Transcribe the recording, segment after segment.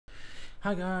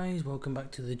Hi guys, welcome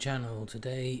back to the channel.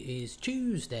 Today is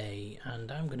Tuesday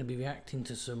and I'm going to be reacting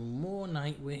to some more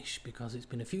Nightwish because it's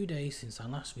been a few days since I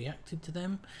last reacted to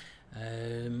them.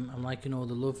 I'm liking all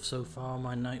the love so far on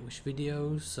my Nightwish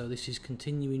videos, so this is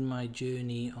continuing my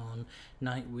journey on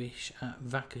Nightwish at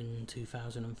Wacken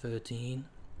 2013.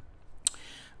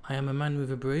 I am a man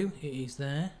with a brew, it is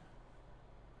there.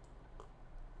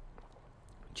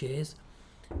 Cheers.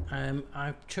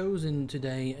 I've chosen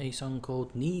today a song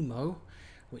called Nemo,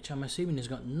 which I'm assuming has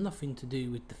got nothing to do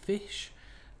with the fish,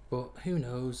 but who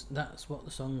knows, that's what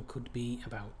the song could be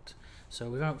about. So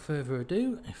without further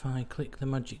ado, if I click the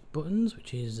magic buttons,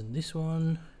 which is this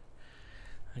one,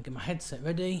 and get my headset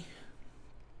ready,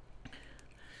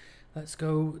 let's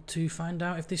go to find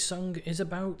out if this song is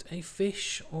about a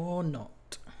fish or not.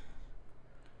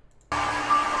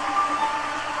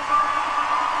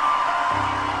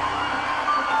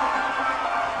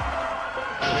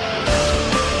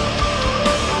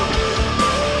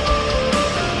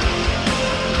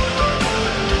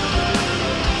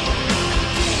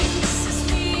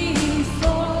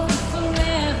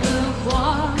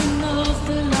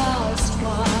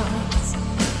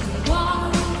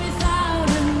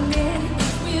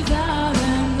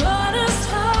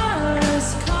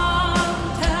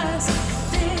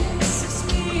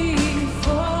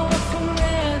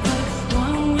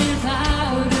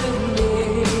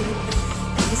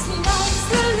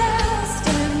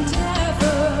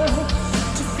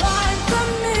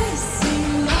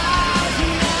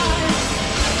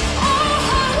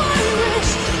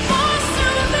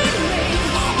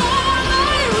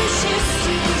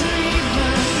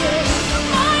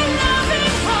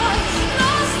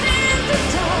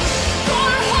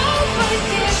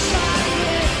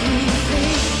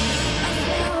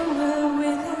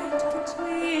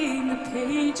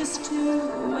 Just 2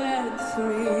 and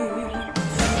 3.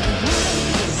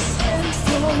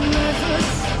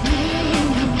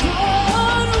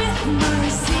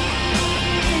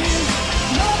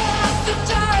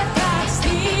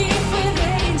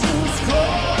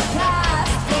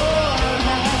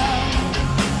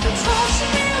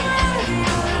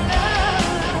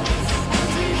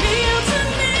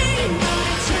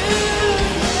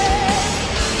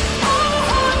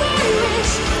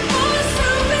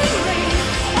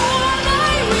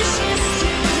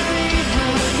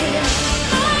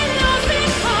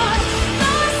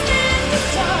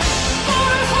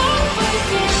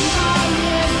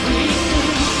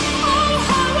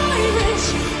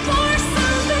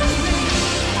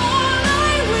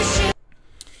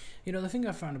 You know, the thing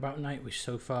I found about Nightwish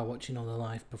so far, watching all the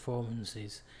live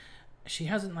performances, she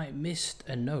hasn't like missed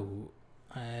a note.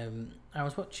 I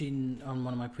was watching on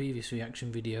one of my previous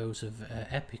reaction videos of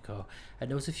Epico, and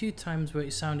there was a few times where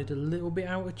it sounded a little bit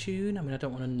out of tune. I mean, I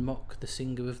don't want to mock the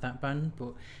singer of that band,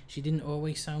 but she didn't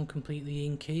always sound completely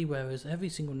in key, whereas every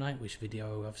single Nightwish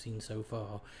video I've seen so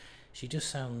far, she just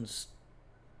sounds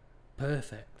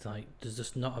perfect. Like, there's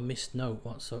just not a missed note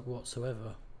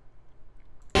whatsoever.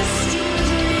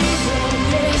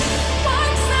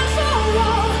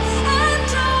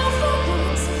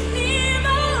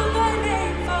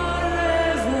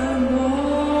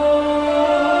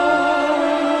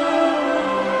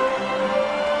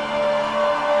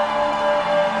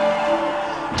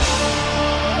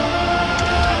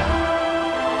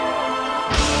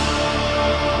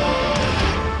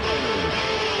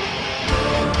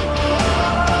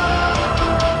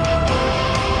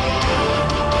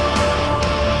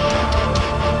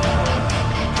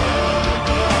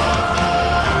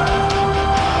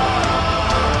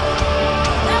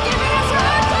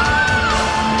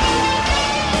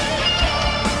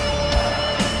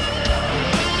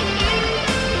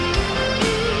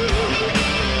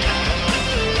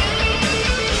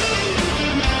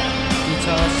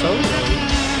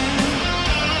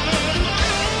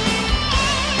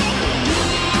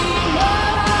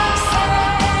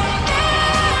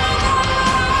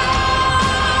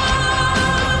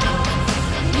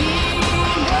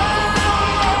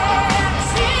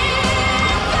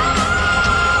 Oh, how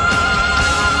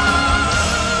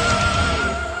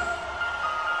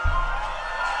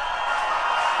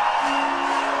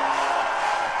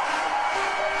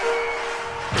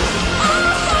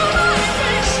I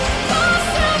wish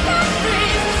for something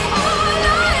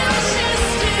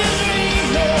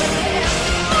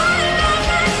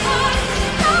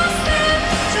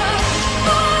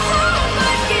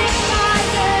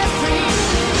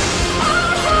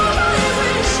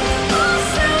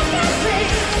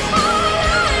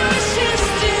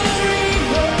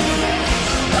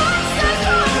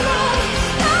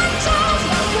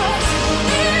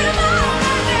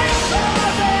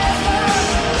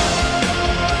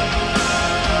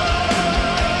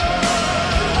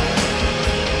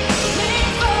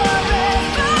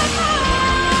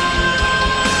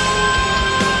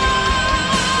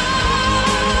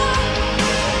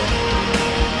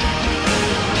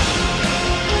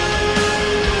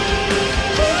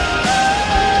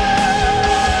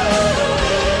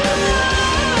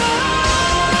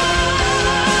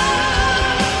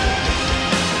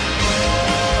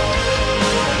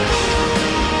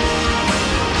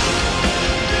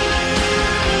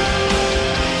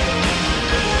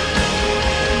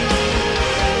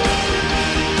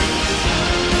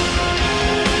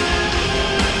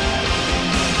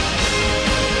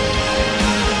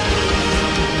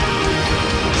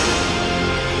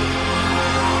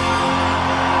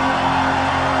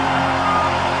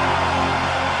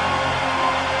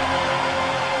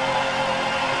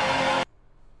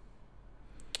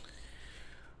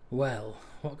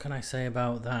I say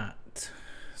about that?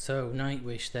 So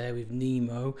Nightwish there with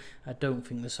Nemo. I don't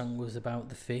think the song was about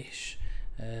the fish,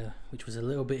 which was a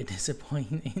little bit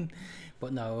disappointing.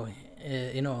 But no,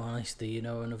 in all honesty, you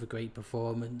know, another great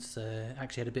performance.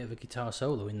 Actually had a bit of a guitar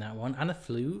solo in that one, and a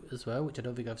flute as well, which I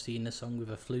don't think I've seen a song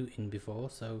with a flute in before.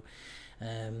 So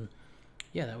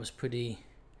yeah, that was pretty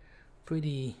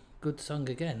good song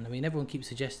again. I mean, everyone keeps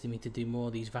suggesting me to do more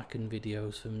of these Vakken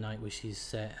videos from Nightwish's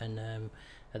set, and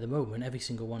at the moment, every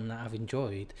single one that I've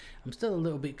enjoyed. I'm still a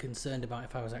little bit concerned about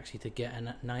if I was actually to get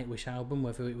a Nightwish album,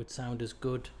 whether it would sound as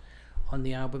good on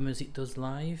the album as it does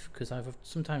live, because I've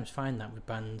sometimes find that with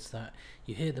bands that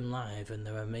you hear them live and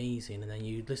they're amazing, and then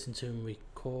you listen to them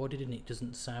recorded and it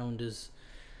doesn't sound as,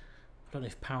 I don't know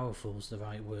if powerful is the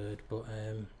right word, but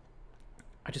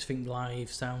I just think live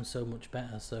sounds so much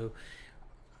better. So,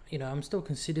 you know, I'm still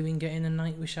considering getting a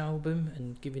Nightwish album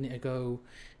and giving it a go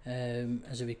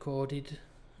as a recorded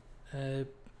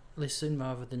listen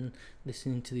rather than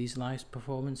listening to these live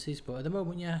performances. But at the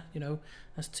moment, yeah, you know,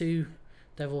 that's 2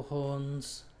 devil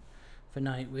horns for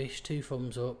Nightwish, 2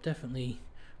 thumbs up, definitely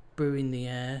brew in the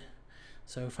air.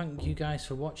 So thank you guys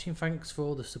for watching. Thanks for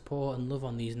all the support and love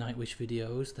on these Nightwish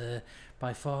videos. They're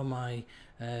by far my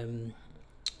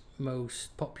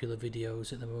most popular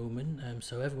videos at the moment,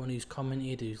 so everyone who's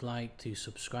commented, who's liked, who's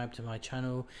subscribed to my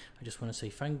channel, I just want to say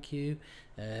thank you.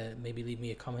 Maybe leave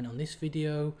me a comment on this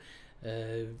video.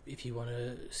 If you want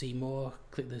to see more,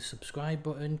 click the subscribe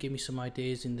button, give me some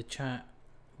ideas in the chat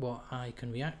what I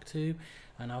can react to,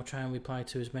 and I'll try and reply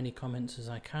to as many comments as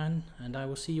I can, and I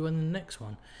will see you in the next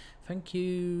one. Thank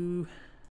you.